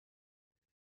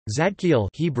Zadkiel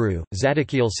Hebrew,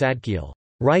 Zadkiel Sadkiel,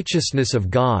 righteousness of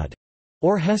God,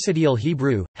 or Hesediel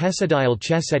Hebrew, Hesediel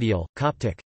Chesediel,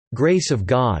 Coptic, grace of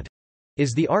God,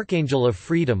 is the archangel of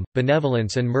freedom,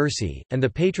 benevolence and mercy, and the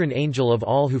patron angel of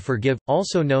all who forgive,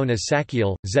 also known as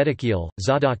Sakiel, Zedekiel,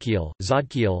 Zadkiel,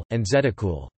 Zadkiel, and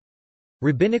Zedekul.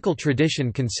 Rabbinical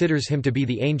tradition considers him to be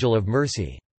the angel of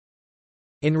mercy.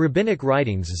 In rabbinic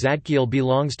writings, Zadkiel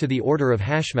belongs to the order of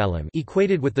Hashmalim,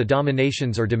 equated with the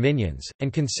dominations or dominions,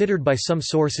 and considered by some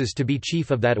sources to be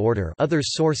chief of that order. Other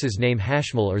sources name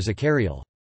Hashmal or Zachariel.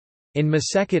 In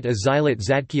Masechet Azilat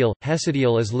Zadkiel,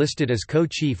 Hesediel is listed as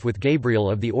co-chief with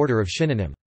Gabriel of the order of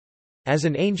Shinanim. As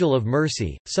an angel of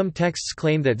mercy, some texts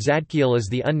claim that Zadkiel is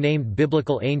the unnamed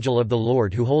biblical angel of the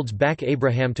Lord who holds back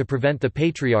Abraham to prevent the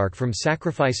patriarch from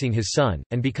sacrificing his son,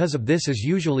 and because of this is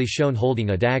usually shown holding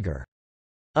a dagger.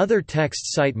 Other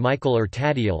texts cite Michael or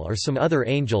Tadiel or some other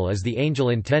angel as the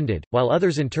angel intended, while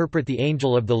others interpret the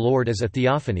angel of the Lord as a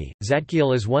theophany.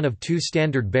 Zadkiel is one of two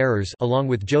standard-bearers along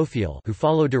with Jophiel who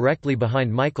follow directly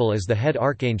behind Michael as the head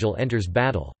archangel enters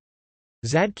battle.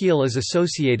 Zadkiel is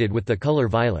associated with the color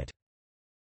violet.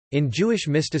 In Jewish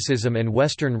mysticism and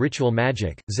Western ritual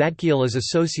magic, Zadkiel is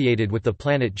associated with the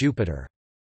planet Jupiter.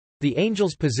 The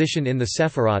angel's position in the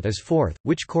Sephirot is fourth,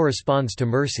 which corresponds to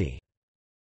mercy.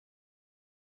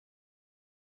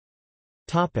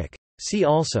 See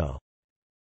also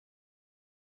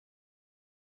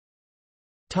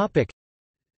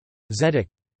Zedek.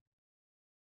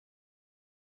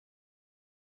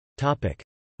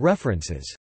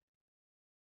 References.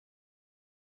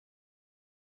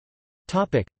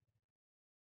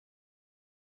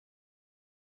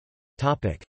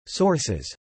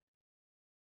 Sources.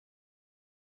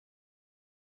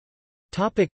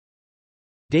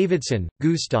 Davidson,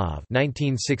 Gustav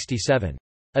 1967.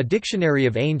 A Dictionary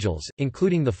of Angels,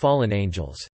 including the Fallen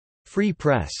Angels. Free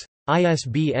Press.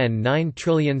 ISBN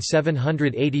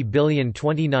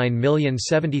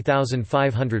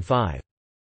 9780029070505.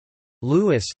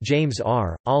 Lewis, James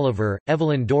R., Oliver,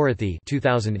 Evelyn Dorothy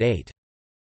 2008.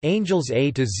 Angels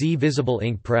A to Z Visible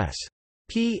Ink Press.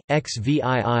 P.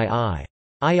 XVIII.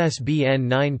 ISBN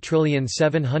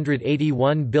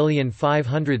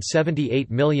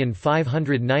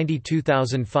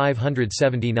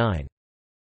 97815785925922579.